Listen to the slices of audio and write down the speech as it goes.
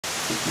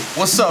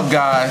What's up,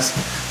 guys?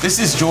 This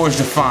is George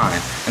Define,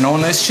 and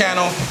on this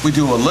channel we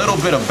do a little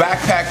bit of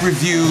backpack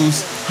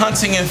reviews,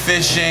 hunting and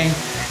fishing,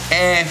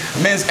 and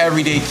men's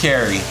everyday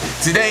carry.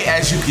 Today,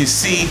 as you can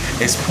see,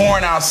 it's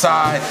pouring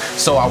outside,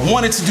 so I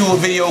wanted to do a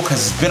video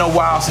because it's been a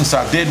while since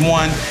I did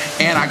one,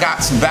 and I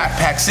got some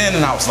backpacks in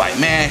and I was like,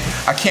 man,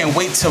 I can't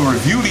wait to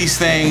review these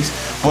things.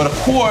 But of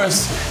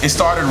course, it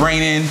started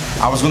raining.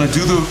 I was gonna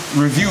do the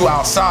review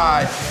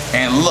outside,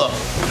 and look,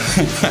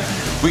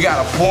 we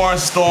got a pouring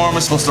storm.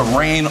 It's supposed to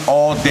rain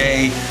all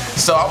day.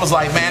 So I was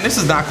like, man, this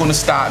is not gonna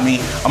stop me.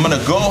 I'm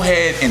gonna go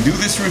ahead and do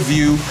this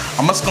review.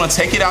 I'm just gonna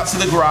take it out to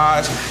the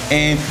garage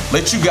and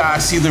let you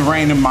guys see the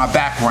rain in my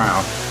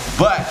background.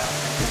 But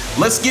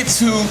let's get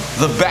to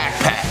the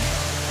backpack.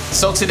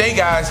 So today,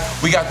 guys,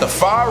 we got the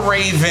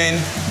Fjallraven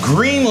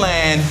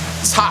Greenland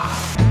top.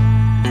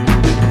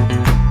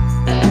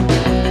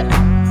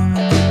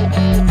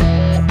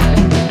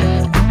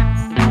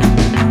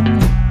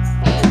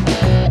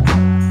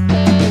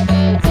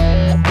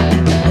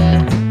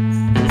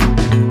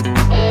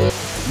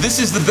 This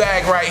is the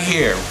bag right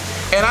here.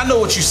 And I know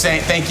what you're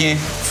thinking,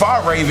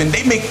 Fjallraven,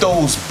 they make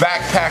those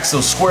backpacks,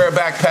 those square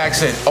backpacks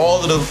that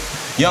all of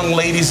the young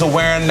ladies are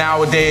wearing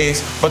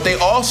nowadays, but they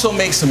also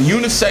make some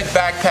unisex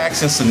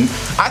backpacks and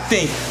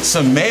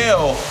some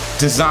male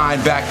design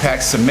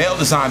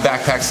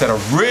backpacks that are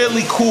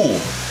really cool.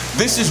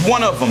 This is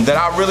one of them that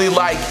I really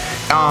like.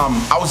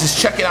 I was just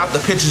checking out the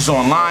pictures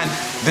online.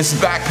 This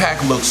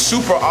backpack looks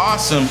super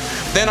awesome.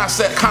 Then I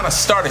kind of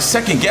started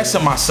second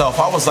guessing myself.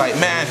 I was like,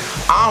 man,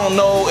 I don't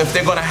know if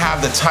they're gonna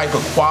have the type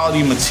of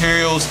quality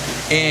materials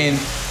in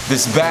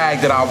this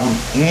bag that I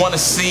would wanna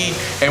see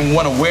and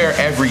wanna wear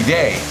every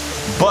day.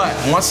 But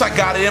once I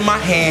got it in my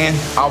hand,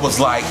 I was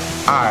like,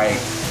 all right,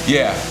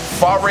 yeah,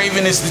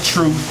 Fjallraven is the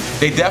truth.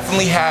 They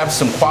definitely have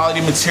some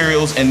quality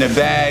materials in their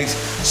bags.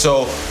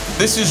 So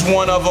this is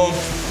one of them.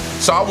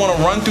 So I want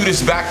to run through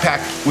this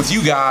backpack with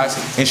you guys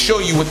and show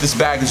you what this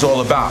bag is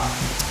all about.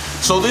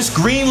 So this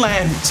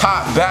Greenland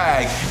top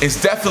bag is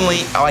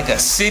definitely like a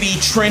city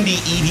trendy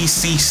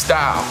EDC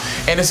style,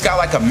 and it's got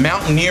like a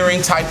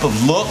mountaineering type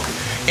of look,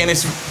 and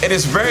it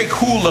is very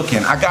cool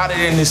looking. I got it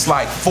in this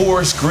like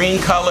forest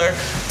green color.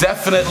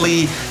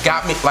 Definitely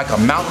got me like a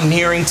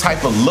mountaineering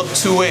type of look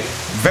to it.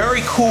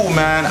 Very cool,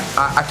 man.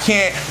 I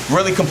can't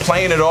really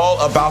complain at all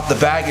about the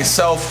bag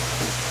itself.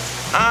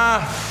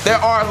 There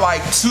are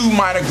like two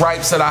minor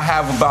gripes that I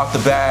have about the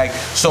bag,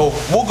 so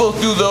we'll go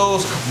through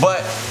those,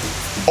 but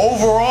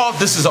overall,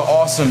 this is an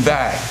awesome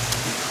bag.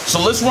 So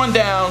let's run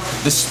down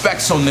the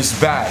specs on this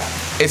bag.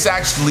 It's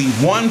actually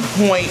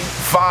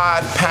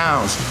 1.5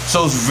 pounds,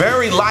 so it's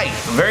very light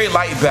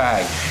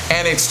bag,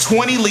 and it's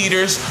 20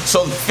 liters,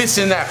 so it fits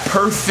in that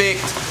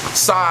perfect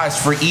size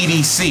for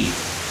EDC.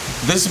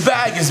 This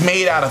bag is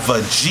made out of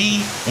a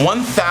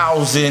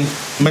G1000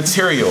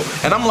 material.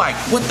 And I'm like,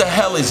 what the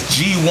hell is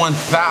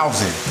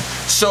G1000?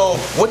 So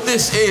what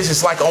this is,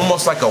 it's like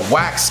almost like a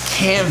wax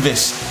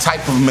canvas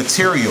type of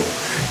material.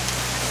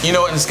 You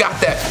know, and it's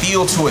got that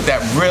feel to it,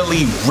 that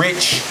really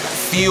rich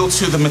feel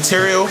to the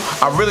material.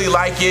 I really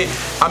like it.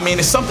 I mean,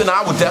 it's something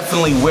I would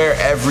definitely wear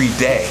every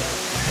day.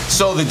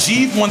 So the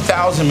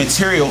G1000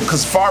 material,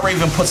 because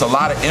Fjallraven puts a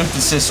lot of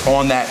emphasis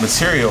on that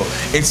material,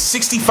 it's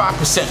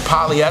 65%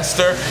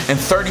 polyester and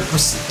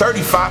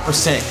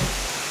 35%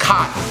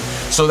 cotton.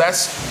 So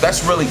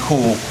that's really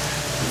cool.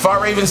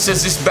 Fjallraven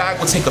says this bag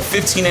will take a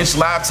 15-inch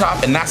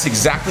laptop, and that's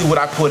exactly what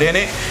I put in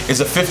it,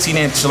 is a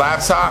 15-inch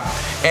laptop,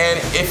 and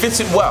it fits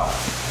it well.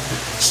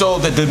 So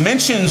the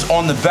dimensions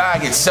on the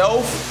bag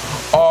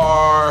itself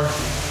are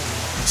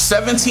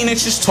 17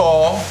 inches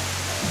tall,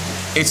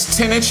 it's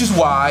 10 inches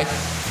wide,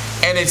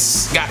 and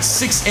it's got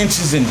 6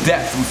 inches in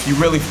depth if you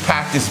really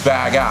pack this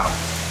bag out.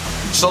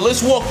 So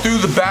let's walk through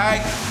the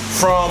bag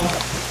from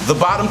the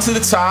bottom to the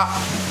top.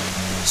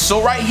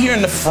 So right here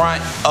in the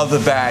front of the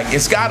bag,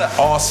 it's got an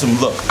awesome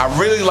look. I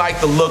really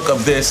like the look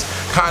of this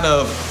kind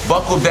of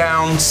buckle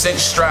down, cinch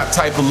strap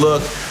type of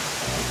look.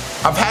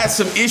 I've had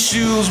some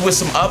issues with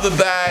some other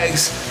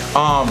bags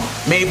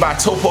made by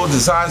Topo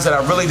Designs that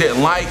I really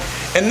didn't like.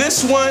 And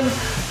this one,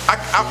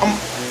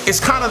 it's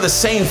kind of the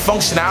same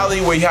functionality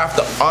where you have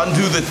to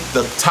undo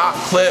the top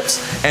clips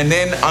and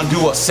then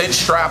undo a cinch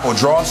strap or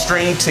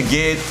drawstring to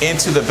get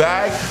into the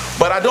bag.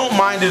 But I don't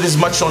mind it as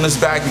much on this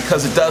bag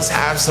because it does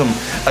have some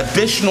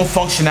additional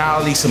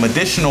functionality, some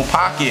additional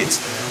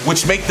pockets,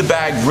 which make the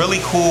bag really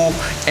cool.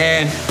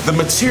 And the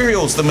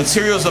materials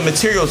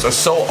are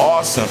so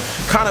awesome.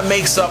 Kind of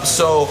makes up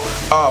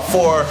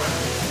for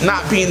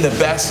not being the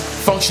best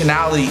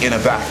functionality in a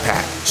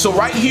backpack. So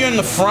right here in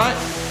the front,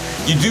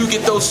 you do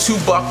get those two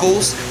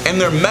buckles,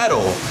 and they're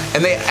metal,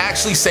 and they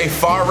actually say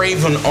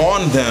Fjallraven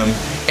on them,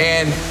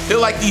 and they're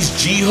like these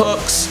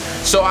G-hooks.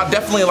 So I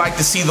definitely like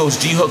to see those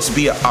G-hooks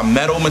be a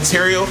metal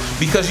material,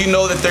 because you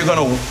know that they're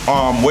gonna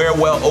wear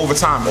well over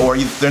time, or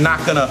they're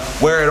not gonna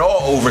wear it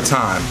all over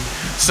time.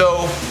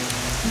 So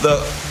the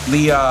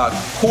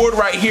cord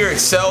right here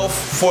itself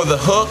for the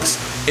hooks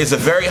is a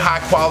very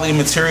high quality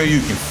material. You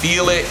can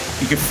feel it.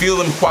 You can feel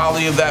the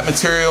quality of that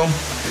material.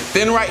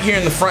 Then right here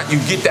in the front, you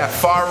get that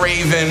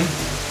Fjallraven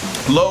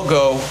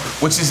logo,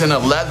 which is in a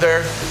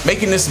leather,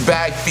 making this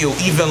bag feel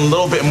even a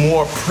little bit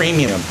more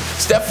premium.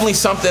 It's definitely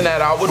something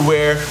that I would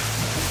wear,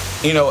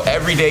 you know,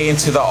 every day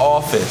into the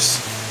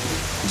office.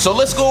 So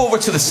let's go over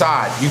to the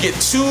side. You get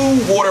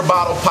 2 water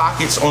bottle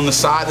pockets on the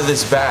side of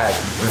this bag,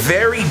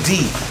 very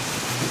deep.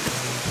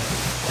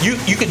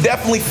 You could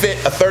definitely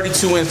fit a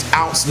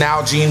 32-ounce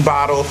Nalgene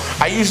bottle.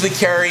 I usually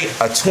carry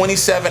a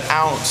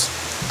 27-ounce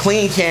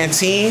clean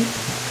canteen,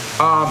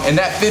 and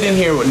that fit in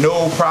here with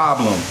no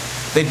problem.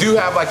 They do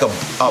have like a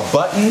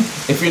button.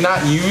 If you're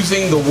not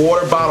using the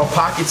water bottle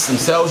pockets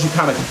themselves, you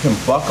kind of can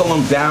buckle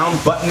them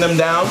down, button them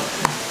down,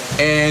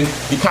 and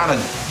it kind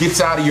of gets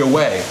out of your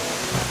way.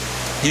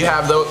 You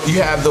have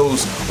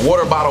those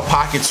water bottle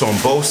pockets on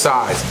both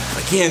sides.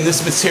 Again,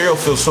 this material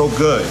feels so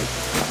good.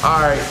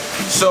 All right,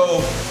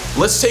 so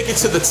let's take it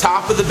to the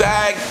top of the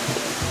bag.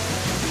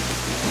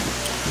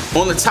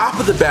 On the top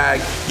of the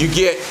bag, you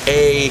get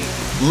a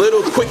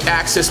little quick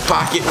access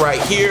pocket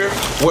right here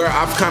where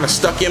I've kind of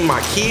stuck in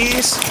my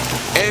keys.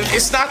 And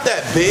it's not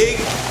that big.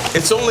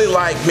 It's only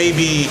like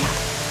maybe,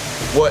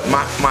 what,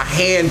 my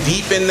hand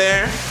deep in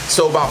there.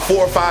 So about 4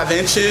 or 5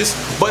 inches,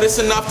 but it's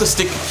enough to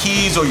stick your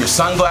keys or your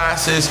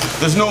sunglasses.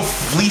 There's no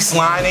fleece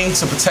lining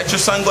to protect your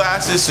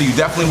sunglasses, so you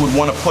definitely would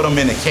want to put them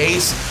in a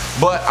case,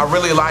 but I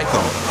really like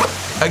them.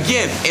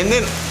 Again, and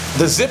then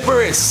the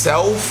zipper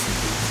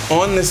itself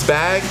on this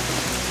bag,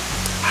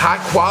 high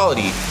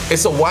quality.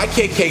 It's a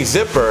YKK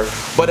zipper,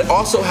 but it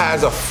also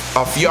has a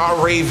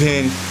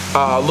Fjallraven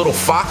little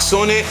fox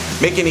on it,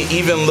 making it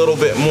even a little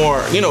bit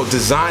more, you know,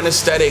 design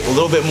aesthetic, a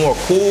little bit more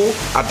cool.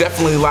 I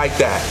definitely like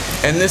that.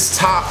 And this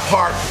top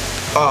part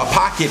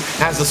pocket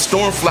has a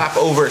storm flap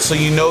over it, so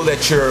you know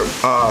that your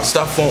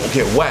stuff won't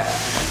get wet.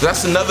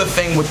 That's another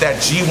thing with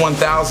that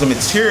G1000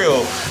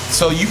 material,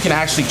 so you can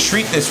actually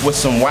treat this with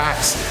some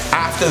wax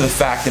after the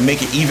fact and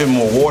make it even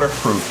more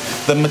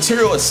waterproof. The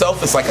material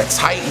itself is like a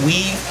tight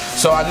weave,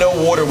 so I know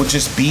water would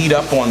just bead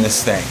up on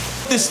this thing.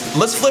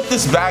 Let's flip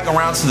this bag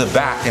around to the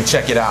back and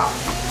check it out.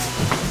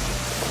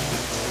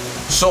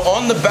 So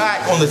on the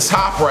back, on the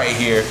top right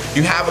here,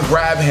 you have a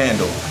grab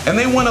handle. And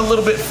they went a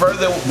little bit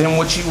further than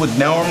what you would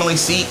normally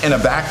see in a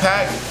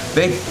backpack.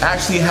 They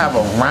actually have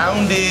a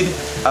rounded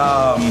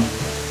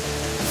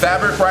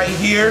fabric right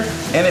here,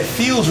 and it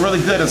feels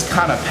really good. It's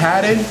kind of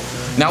padded.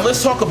 Now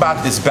let's talk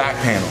about this back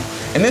panel.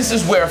 And this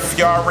is where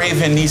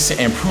Fjallraven needs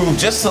to improve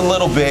just a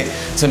little bit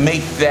to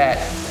make that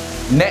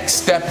next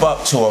step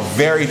up to a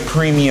very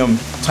premium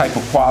type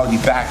of quality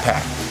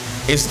backpack.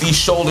 It's these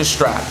shoulder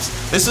straps.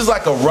 This is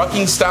like a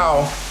rucking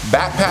style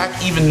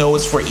backpack, even though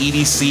it's for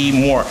EDC,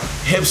 more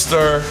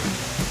hipster,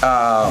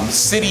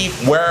 city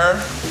wear.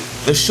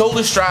 The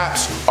shoulder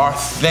straps are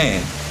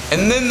thin,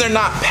 and then they're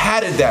not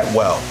padded that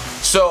well.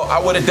 So I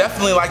would have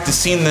definitely liked to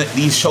see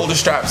these shoulder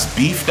straps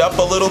beefed up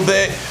a little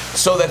bit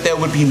so that they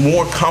would be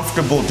more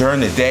comfortable during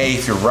the day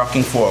if you're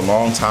rucking for a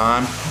long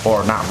time,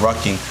 or not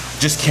rucking,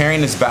 just carrying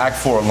this bag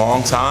for a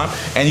long time,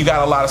 and you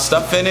got a lot of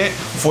stuff in it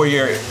for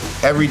your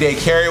everyday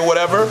carry or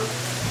whatever.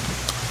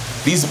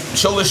 These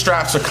shoulder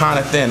straps are kind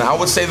of thin. I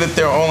would say that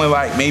they're only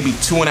like maybe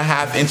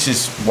 2.5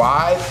 inches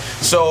wide.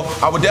 So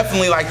I would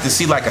definitely like to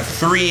see like a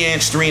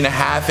 3-inch,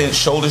 3.5-inch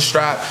shoulder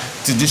strap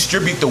to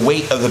distribute the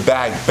weight of the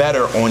bag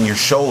better on your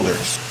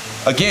shoulders.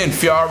 Again,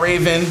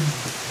 Fjallraven,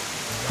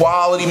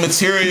 quality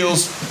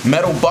materials,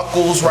 metal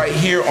buckles right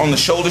here on the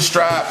shoulder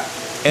strap.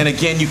 And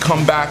again, you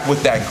come back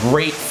with that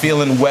great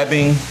feeling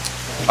webbing,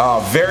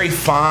 very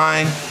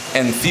fine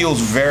and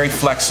feels very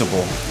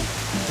flexible.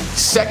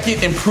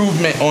 Second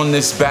improvement on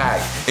this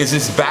bag is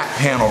this back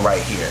panel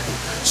right here.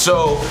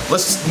 So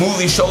let's move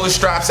these shoulder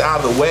straps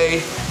out of the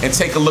way and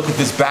take a look at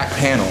this back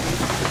panel.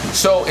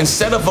 So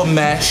instead of a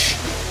mesh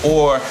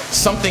or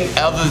something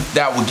other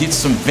that would get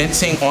some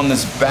venting on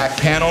this back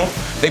panel,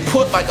 they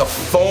put like a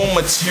foam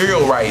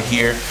material right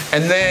here,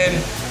 and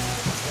then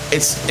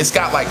it's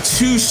got like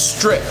 2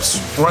 strips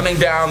running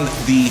down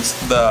the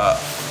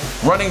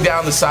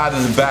side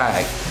of the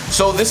bag.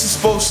 So this is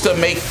supposed to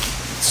make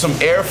some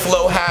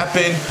airflow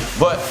happen,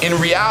 but in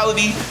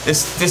reality, this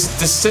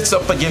sits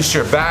up against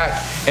your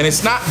back, and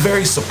it's not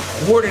very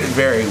supported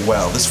very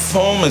well. This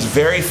foam is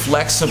very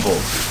flexible.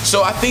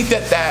 So I think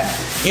that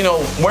you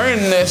know, wearing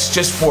this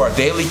just for a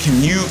daily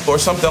commute or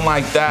something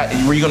like that,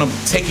 where you're gonna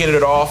taking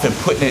it off and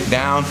putting it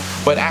down,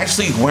 but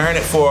actually wearing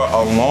it for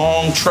a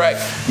long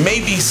trek,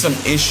 maybe some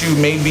issue,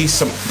 maybe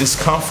some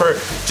discomfort,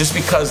 just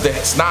because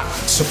it's not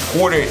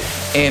supported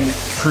and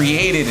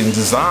created and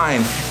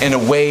designed in a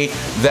way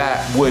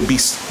that would be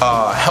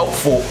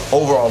helpful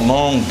over a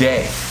long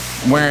day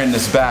wearing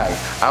this bag.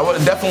 I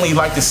would definitely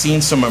like to see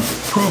some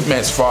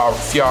improvements for our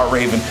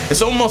Fjallraven.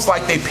 It's almost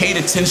like they paid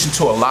attention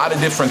to a lot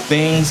of different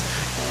things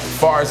as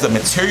far as the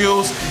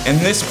materials, and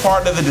this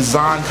part of the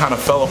design kind of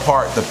fell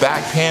apart, the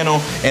back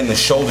panel and the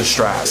shoulder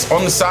straps.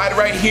 On the side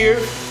right here,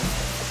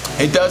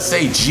 it does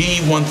say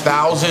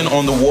G1000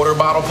 on the water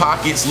bottle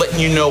pockets, letting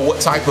you know what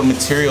type of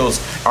materials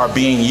are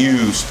being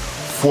used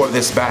for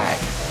this bag.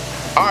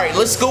 All right,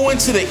 let's go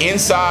into the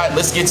inside.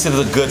 Let's get to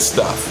the good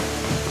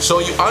stuff. So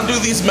you undo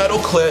these metal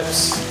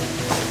clips.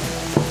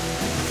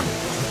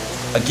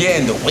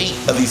 Again, the weight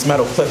of these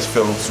metal clips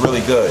feels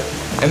really good.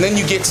 And then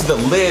you get to the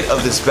lid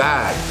of this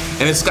bag,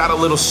 and it's got a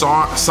little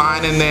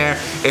sign in there.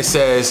 It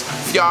says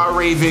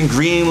Fjallraven,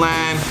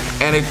 Greenland,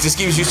 and it just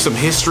gives you some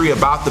history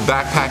about the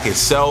backpack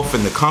itself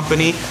and the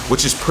company,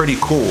 which is pretty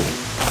cool.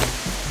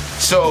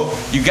 So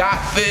you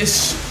got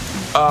this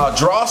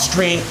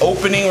drawstring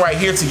opening right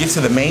here to get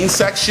to the main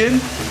section,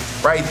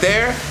 right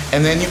there.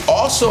 And then you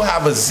also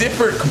have a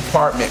zipper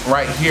compartment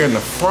right here in the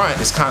front.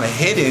 It's kind of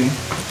hidden,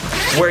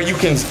 where you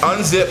can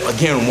unzip,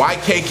 again,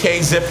 YKK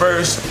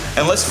zippers.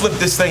 And let's flip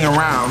this thing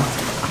around.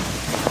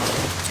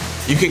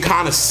 You can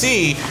kind of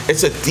see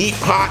it's a deep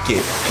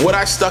pocket. What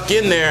I stuck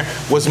in there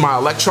was my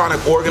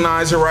electronic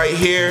organizer right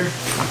here.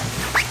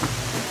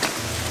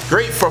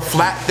 Great for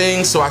flat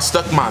things, so I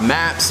stuck my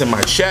maps and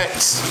my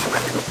checks.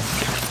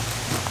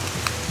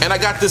 And I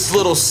got this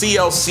little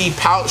CLC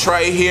pouch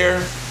right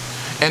here.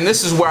 And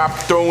this is where I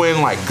throw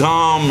in like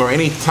gum or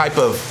any type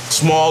of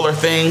smaller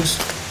things.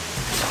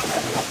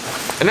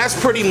 And that's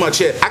pretty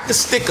much it. I could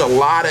stick a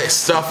lot of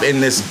stuff in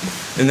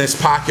this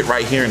pocket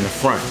right here in the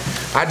front.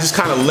 I just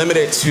kind of limit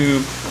it to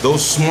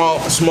those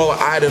smaller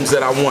items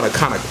that I want to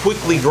kind of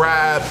quickly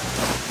grab,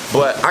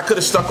 but I could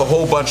have stuck a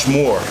whole bunch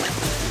more.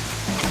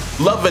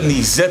 Loving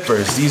these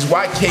zippers, these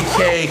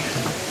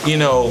YKK, you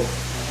know,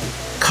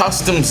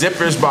 custom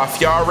zippers by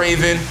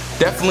Fjallraven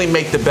definitely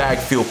make the bag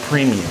feel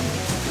premium.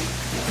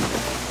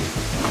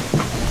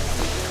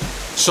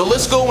 So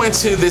let's go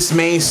into this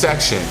main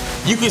section.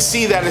 You can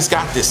see that it's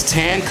got this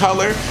tan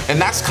color,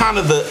 and that's kind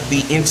of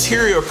the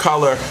interior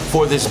color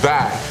for this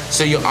bag.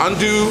 So you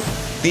undo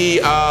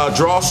the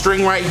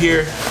drawstring right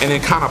here and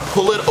then kind of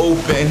pull it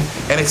open,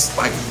 and it's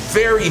like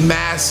very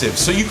massive.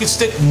 So you can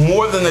stick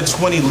more than the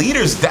 20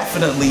 liters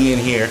definitely in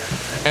here,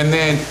 and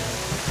then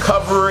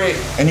cover it,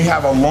 and you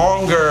have a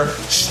longer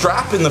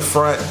strap in the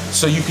front,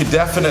 so you could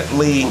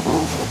definitely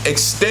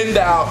extend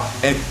out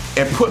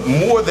and put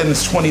more than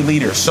this 20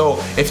 liters. So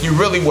if you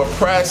really were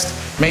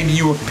pressed, maybe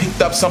you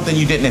picked up something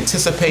you didn't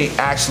anticipate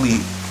actually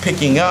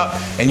picking up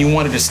and you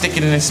wanted to stick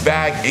it in this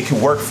bag, it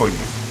could work for you.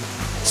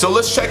 So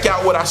let's check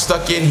out what I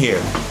stuck in here.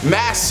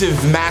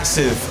 Massive,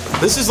 massive.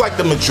 This is like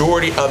the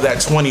majority of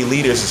that 20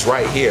 liters is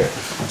right here.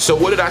 So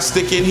what did I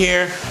stick in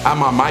here? I have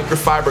my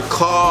microfiber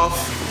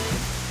cloth,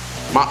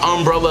 my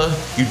umbrella.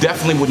 You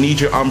definitely would need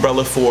your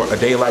umbrella for a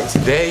day like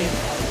today.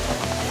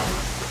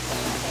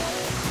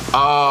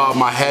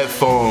 My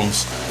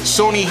headphones.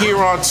 Sony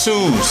Heron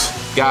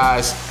 2s.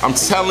 Guys, I'm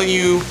telling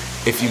you,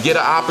 if you get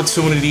an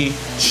opportunity,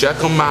 check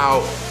them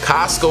out.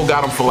 Costco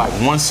got them for like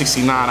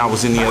 $169. I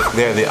was in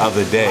there the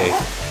other day.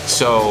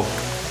 So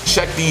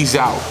check these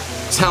out.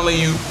 Telling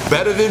you,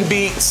 better than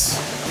Beats.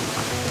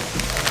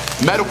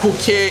 Medical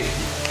kit.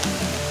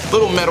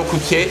 Little medical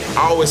kit.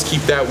 I always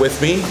keep that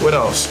with me. What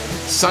else?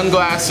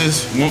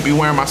 Sunglasses. Won't be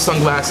wearing my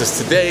sunglasses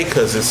today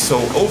because it's so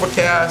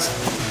overcast.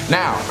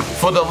 Now,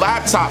 for the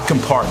laptop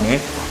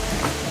compartment,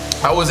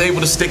 I was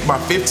able to stick my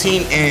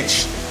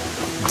 15-inch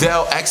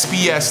Dell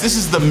XPS. This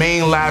is the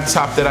main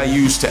laptop that I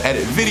use to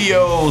edit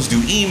videos, do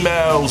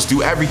emails,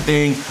 do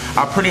everything.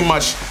 I pretty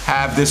much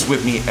have this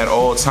with me at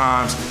all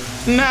times.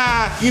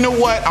 Nah, you know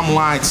what? I'm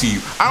lying to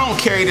you. I don't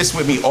carry this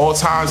with me all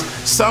times.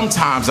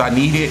 Sometimes I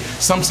need it,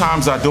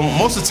 sometimes I don't.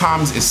 Most of the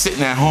times it's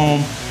sitting at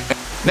home.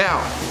 Now,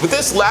 with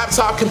this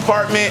laptop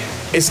compartment,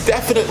 it's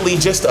definitely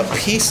just a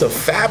piece of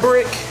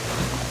fabric.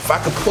 If I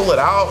could pull it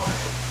out,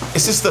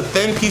 it's just a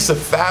thin piece of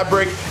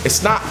fabric.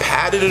 It's not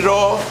padded at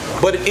all,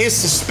 but it is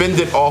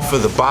suspended off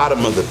of the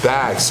bottom of the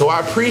bag. So I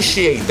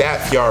appreciate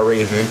that,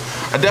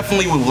 Fjallraven. I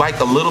definitely would like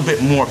a little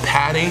bit more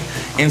padding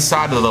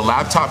inside of the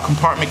laptop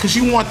compartment because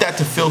you want that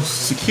to feel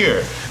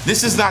secure.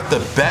 This is not the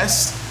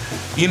best,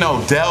 you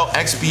know, Dell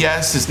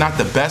XPS is not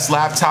the best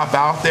laptop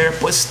out there,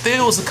 but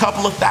still it's a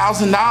couple of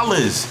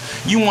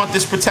 $1,000s. You want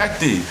this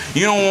protected.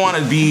 You don't want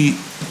to be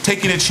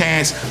taking a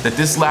chance that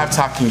this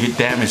laptop can get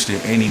damaged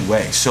in any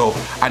way. So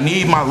I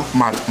need my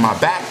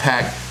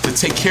backpack to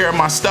take care of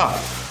my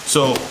stuff.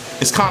 So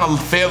it's kind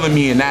of failing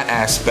me in that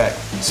aspect.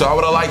 So I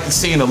would have liked to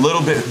see a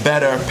little bit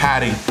better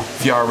padding,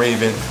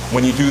 Fjallraven,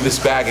 when you do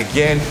this bag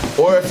again,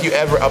 or if you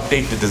ever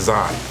update the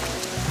design.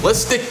 Let's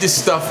stick this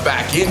stuff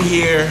back in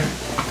here.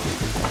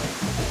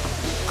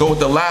 Go with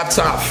the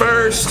laptop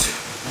first.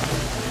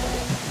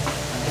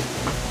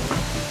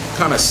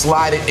 Kind of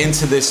slide it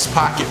into this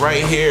pocket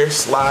right here.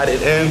 Slide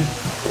it in.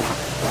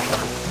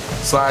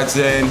 Slides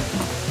in.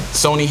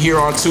 Sony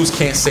Heron 2s,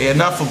 can't say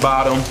enough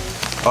about them.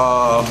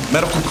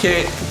 Medical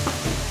kit.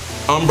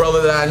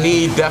 Umbrella that I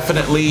need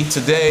definitely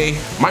today.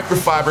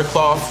 Microfiber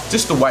cloth,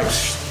 just to wipe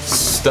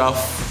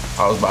stuff.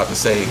 I was about to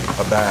say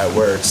a bad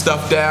word.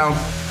 Stuff down.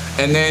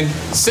 And then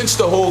cinch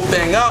the whole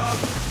thing up.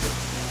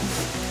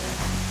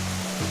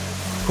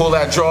 Pull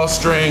that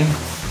drawstring.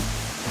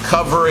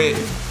 Cover it.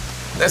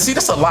 Now see,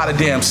 that's a lot of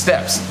damn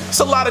steps. It's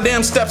a lot of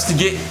damn steps to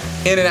get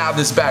in and out of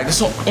this bag.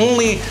 This will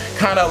only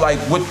kind of like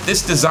with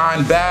this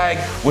design bag,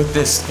 with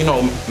this, you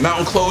know,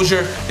 mountain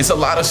closure, it's a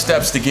lot of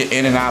steps to get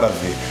in and out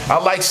of it. I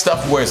like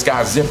stuff where it's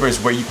got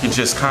zippers where you can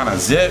just kind of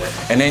zip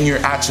and then you're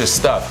at your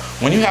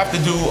stuff. When you have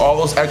to do all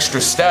those extra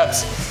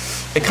steps,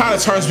 it kind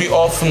of turns me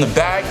off from the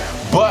bag.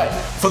 But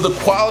for the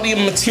quality of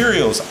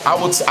materials, I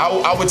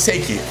would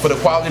take it. For the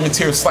quality of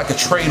materials, it's like a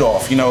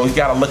trade-off. You know, you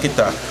gotta look at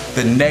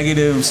the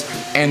negatives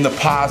and the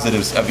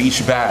positives of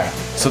each bag.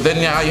 So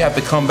then now you have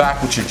to come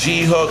back with your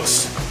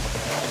G-hooks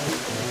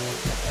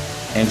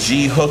and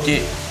G-hook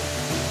it.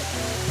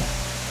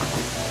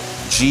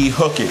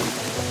 G-hook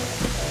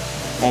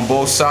it on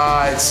both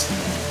sides.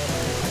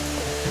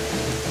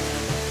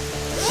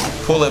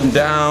 Pull them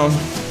down.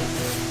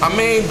 I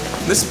mean,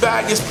 this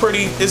bag is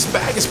pretty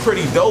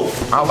dope.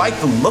 I like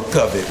the look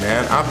of it,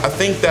 man. I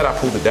think that I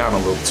pulled it down a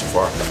little too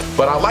far,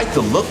 but I like the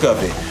look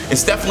of it.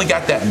 It's definitely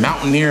got that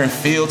mountaineering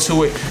feel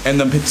to it, and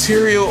the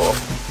material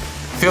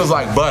feels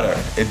like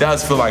butter. It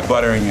does feel like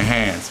butter in your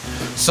hands.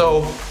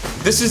 So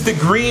this is the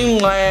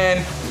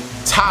Greenland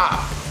top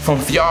from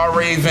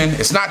Fjallraven.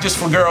 It's not just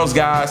for girls,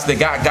 guys. They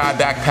got guy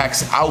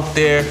backpacks out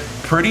there.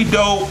 Pretty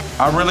dope.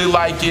 I really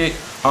like it.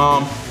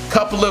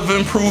 Couple of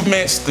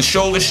improvements: the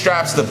shoulder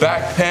straps, the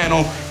back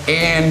panel,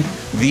 and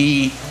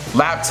the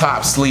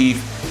laptop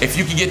sleeve. If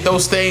you could get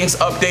those things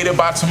updated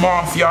by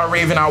tomorrow,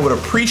 Fjallraven, I would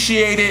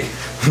appreciate it.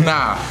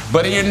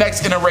 But in your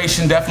next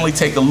iteration, definitely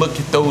take a look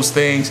at those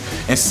things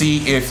and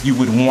see if you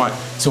would want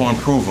to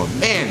improve them.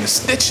 Man, the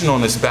stitching on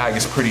this bag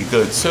is pretty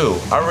good too.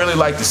 I really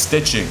like the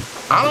stitching.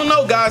 I don't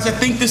know, guys, I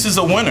think this is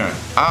a winner.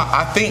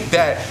 I think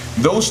that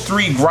those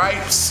 3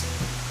 gripes,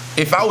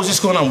 if I was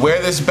just gonna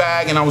wear this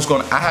bag and I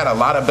had a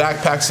lot of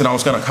backpacks and I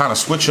was gonna kind of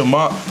switch them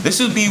up,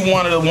 this would be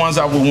one of the ones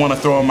I would wanna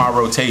throw in my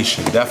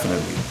rotation,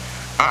 definitely.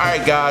 All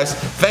right, guys,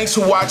 thanks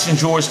for watching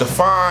George the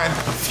Fine.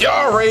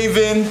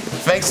 Fjallraven,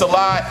 thanks a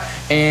lot,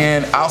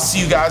 and I'll see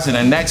you guys in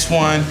the next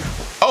one.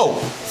 Oh,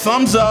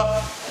 thumbs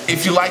up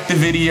if you like the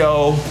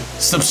video,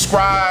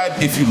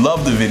 subscribe if you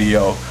love the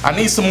video. I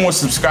need some more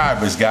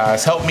subscribers,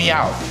 guys, help me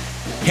out.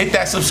 Hit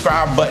that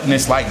subscribe button.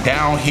 It's like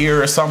down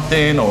here or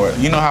something, or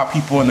you know how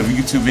people in the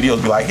YouTube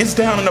videos be like, it's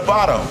down in the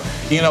bottom.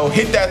 You know,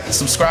 hit that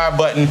subscribe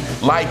button,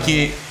 like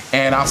it,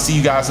 and I'll see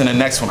you guys in the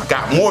next one. I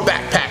got more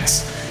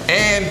backpacks.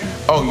 And,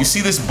 oh, you see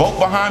this boat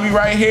behind me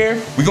right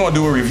here? We're gonna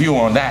do a review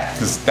on that,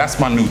 because that's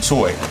my new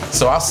toy.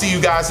 So I'll see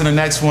you guys in the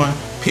next one.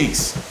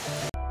 Peace.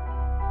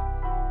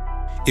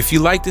 If you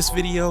like this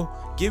video,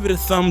 give it a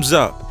thumbs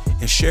up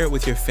and share it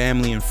with your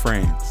family and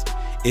friends.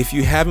 If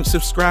you haven't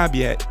subscribed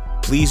yet,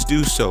 please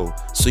do so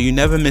you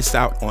never miss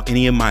out on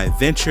any of my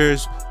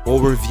adventures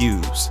or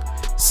reviews.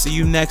 See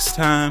you next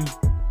time.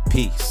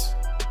 Peace.